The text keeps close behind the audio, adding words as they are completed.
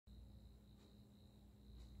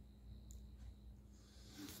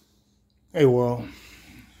Hey, well,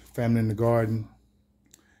 family in the garden.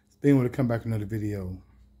 Being able to come back another video.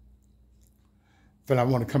 But I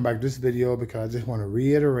want to come back to this video because I just want to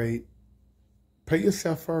reiterate, pay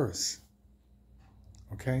yourself first,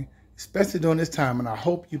 okay? Especially during this time, and I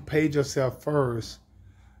hope you paid yourself first.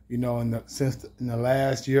 You know, since in the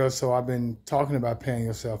last year or so, I've been talking about paying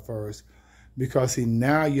yourself first because, see,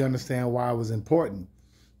 now you understand why it was important.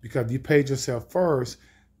 Because if you paid yourself first,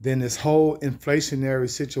 then this whole inflationary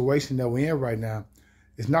situation that we're in right now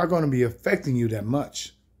is not going to be affecting you that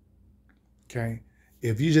much. Okay,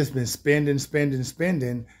 if you just been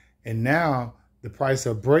spending, and now the price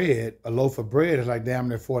of bread, a loaf of bread is like damn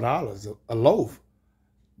near $4 a loaf,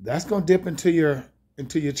 that's gonna dip into your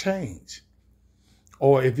change.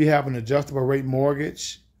 Or if you have an adjustable rate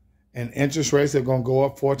mortgage and interest rates are gonna go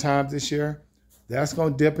up 4 times this year, that's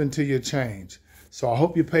gonna dip into your change. So I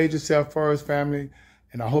hope you paid yourself first, family,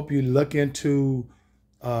 and I hope you look into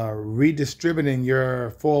redistributing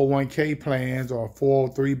your 401k plans or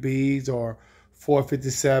 403bs or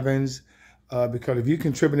 457s, because if you're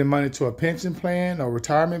contributing money to a pension plan or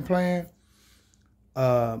retirement plan,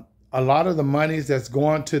 a lot of the monies that's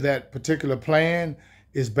going to that particular plan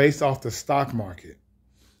is based off the stock market.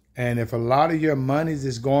 And if a lot of your monies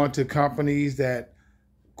is going to companies that,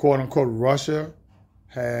 quote unquote, Russia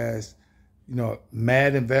has,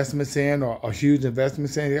 mad investments in or huge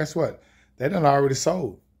investments in, guess what? They done already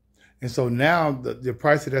sold. And so now the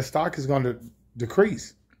price of that stock is going to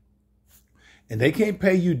decrease. And they can't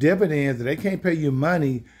pay you dividends, they can't pay you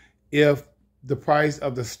money if the price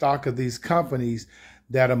of the stock of these companies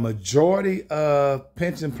that a majority of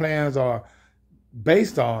pension plans are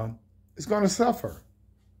based on is going to suffer.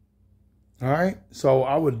 All right? So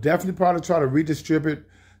I would definitely probably try to redistribute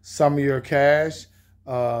some of your cash,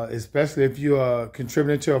 especially if you are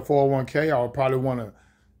contributing to a 401k. I would probably want to,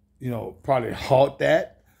 probably halt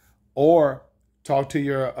that, or talk to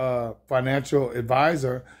your financial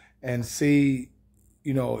advisor and see,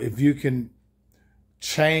 if you can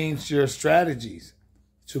change your strategies.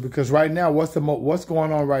 So, because right now, what's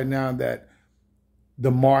going on right now that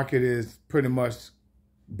the market is pretty much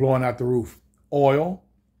blowing out the roof? Oil.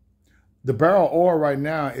 The barrel of oil right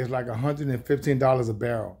now is like $115 a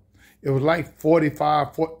barrel. It was like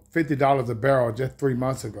 $45, $50 a barrel just 3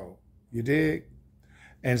 months ago. You dig?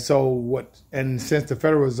 And so since the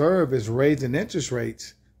Federal Reserve is raising interest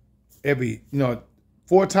rates every,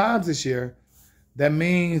 4 times this year, that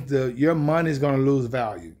means your money is going to lose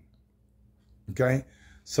value. Okay?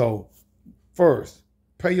 So first,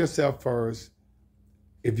 pay yourself first.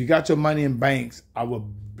 If you got your money in banks, I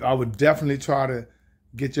would definitely try to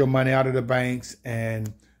get your money out of the banks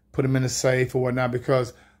and put them in a safe or whatnot,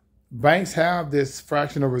 because banks have this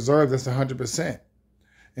fractional reserve that's 100%.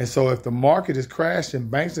 And so if the market is crashing,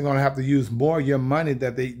 banks are going to have to use more of your money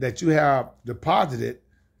that you have deposited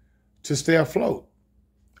to stay afloat.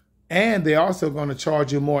 And they're also going to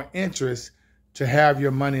charge you more interest to have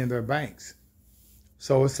your money in their banks.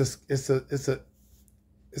 So it's a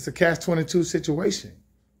catch-22 situation,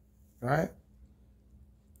 right?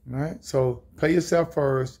 All right. So pay yourself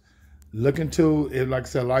first. Look into it. Like I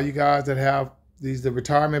said, a lot of you guys that have the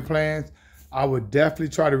retirement plans, I would definitely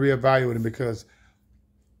try to reevaluate them, because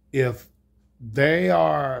if they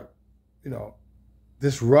are,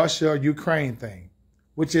 this Russia-Ukraine thing,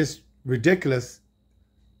 which is ridiculous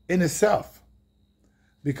in itself,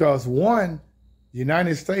 because one, the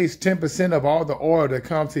United States, 10% of all the oil that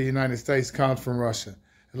comes to the United States comes from Russia.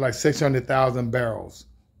 It's like 600,000 barrels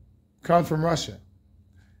comes from Russia.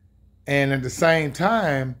 And at the same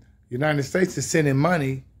time, the United States is sending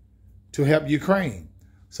money to help Ukraine.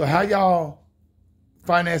 So how y'all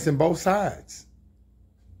financing both sides?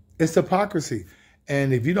 It's hypocrisy.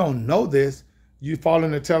 And if you don't know this, you fall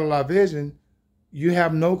into television, you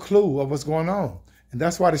have no clue of what's going on. And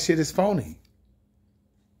that's why the shit is phony.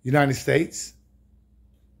 United States,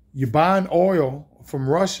 you're buying oil from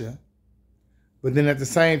Russia, but then at the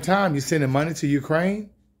same time, you're sending money to Ukraine.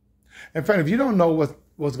 In fact, if you don't know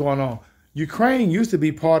what's going on, Ukraine used to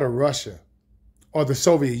be part of Russia or the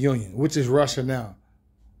Soviet Union, which is Russia now.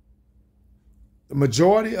 The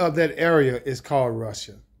majority of that area is called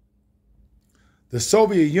Russia. The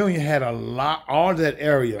Soviet Union had all of that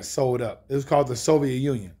area sold up. It was called the Soviet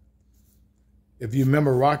Union. If you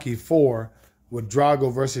remember Rocky IV with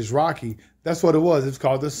Drago versus Rocky, that's what it was. It was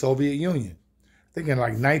called the Soviet Union. I think in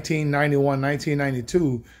like 1991,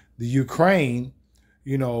 1992, the Ukraine,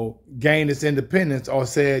 gained its independence, or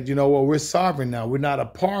said, we're sovereign now. We're not a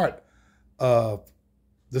part of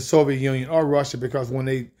the Soviet Union or Russia, because when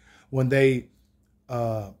they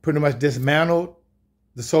pretty much dismantled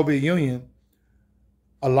the Soviet Union,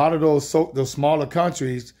 a lot of those smaller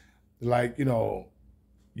countries like,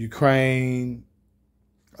 Ukraine,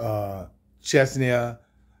 Chechnya,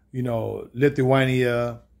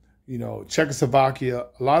 Lithuania, Czechoslovakia.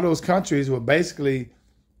 A lot of those countries were basically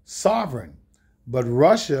sovereign, but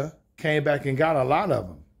Russia came back and got a lot of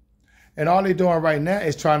them. And all they're doing right now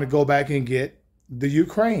is trying to go back and get the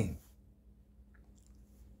Ukraine.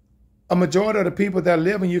 A majority of the people that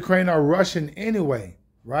live in Ukraine are Russian anyway,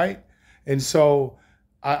 right? And so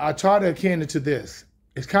I try to akin it to this.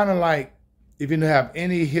 It's kind of like, if you don't have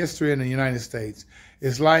any history in the United States,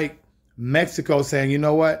 it's like Mexico saying, you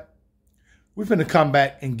know what? We're going to come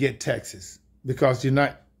back and get Texas, because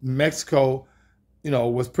Mexico,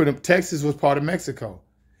 Texas was part of Mexico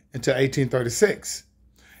until 1836.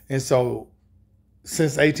 And so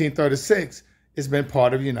since 1836, it's been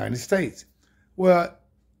part of the United States. Well,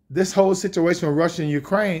 this whole situation with Russia and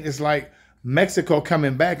Ukraine is like Mexico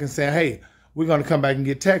coming back and saying, hey, we're going to come back and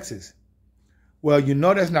get Texas. Well,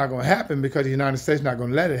 that's not going to happen, because the United States is not going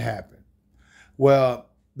to let it happen. Well,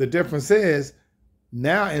 the difference is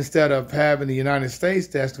now, instead of having the United States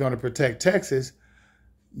that's going to protect Texas,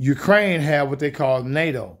 Ukraine have what they call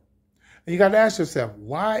NATO. And you got to ask yourself,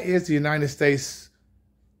 why is the United States,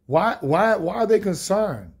 why are they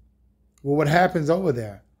concerned with what happens over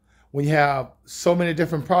there when you have so many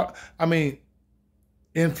different problems? I mean,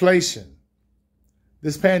 inflation,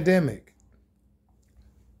 this pandemic,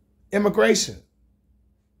 immigration.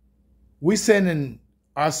 We sending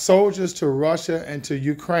our soldiers to Russia and to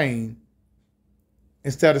Ukraine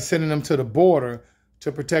instead of sending them to the border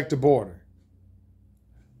to protect the border.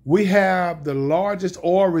 We have the largest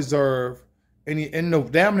oil reserve damn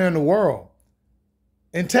near in the world,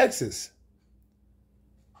 in Texas.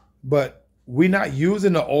 But we're not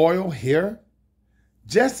using the oil here.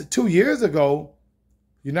 Just 2 years ago,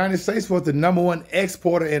 the United States was the #1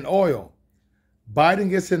 exporter in oil. Biden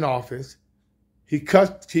gets in office. He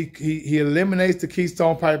eliminates the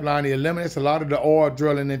Keystone Pipeline. He eliminates a lot of the oil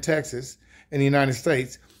drilling in Texas, in the United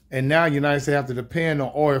States. And now the United States have to depend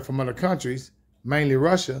on oil from other countries, mainly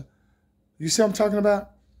Russia. You see what I'm talking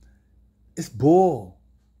about? It's bull.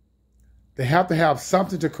 They have to have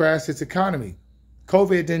something to crash its economy.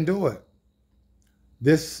 COVID didn't do it.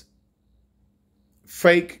 This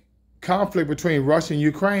fake conflict between Russia and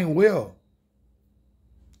Ukraine will.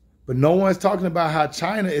 But no one's talking about how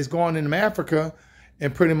China is going into Africa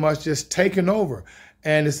and pretty much just taking over.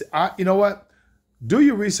 And you know what? Do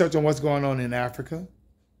your research on what's going on in Africa.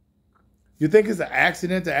 You think it's an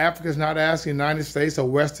accident that Africa is not asking the United States or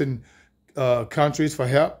Western countries for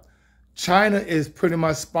help? China is pretty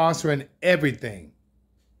much sponsoring everything.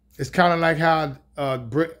 It's kind of like how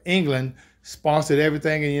England sponsored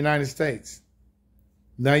everything in the United States.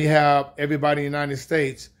 Now you have everybody in the United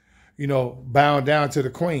States, bowing down to the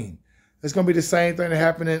Queen. It's going to be the same thing that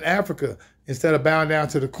happened in Africa. Instead of bowing down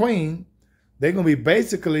to the Queen, they're going to be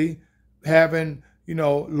basically having,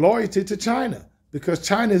 loyalty to China, because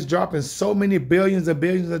China is dropping so many billions and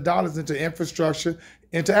billions of dollars into infrastructure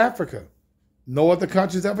into Africa. No other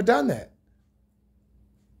country's ever done that.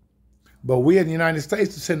 But we in the United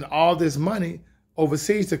States are sending all this money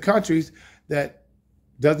overseas to countries that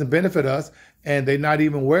doesn't benefit us, and they're not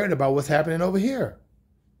even worried about what's happening over here.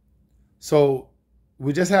 So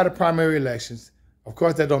we just had a primary elections. Of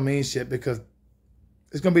course, that don't mean shit, because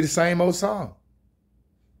it's going to be the same old song.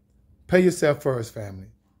 Pay yourself first, family.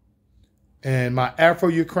 And my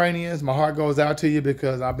Afro-Ukrainians, my heart goes out to you,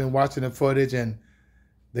 because I've been watching the footage and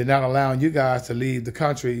they're not allowing you guys to leave the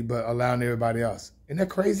country, but allowing everybody else. Isn't that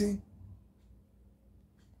crazy?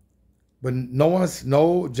 But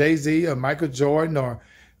no Jay-Z or Michael Jordan or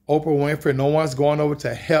Oprah Winfrey, no one's going over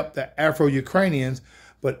to help the Afro-Ukrainians,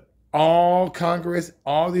 but all Congress,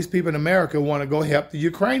 all these people in America want to go help the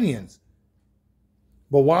Ukrainians.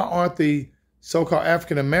 But why aren't the so-called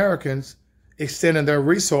African Americans extending their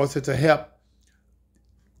resources to help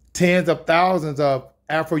tens of thousands of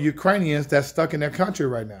Afro-Ukrainians that's stuck in their country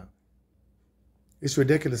right now? It's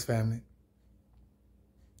ridiculous, family.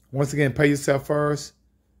 Once again, pay yourself first.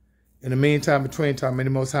 In the meantime, between time, may the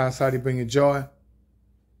Most High Society bring you joy.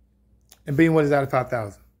 And being what is out of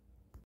 5,000.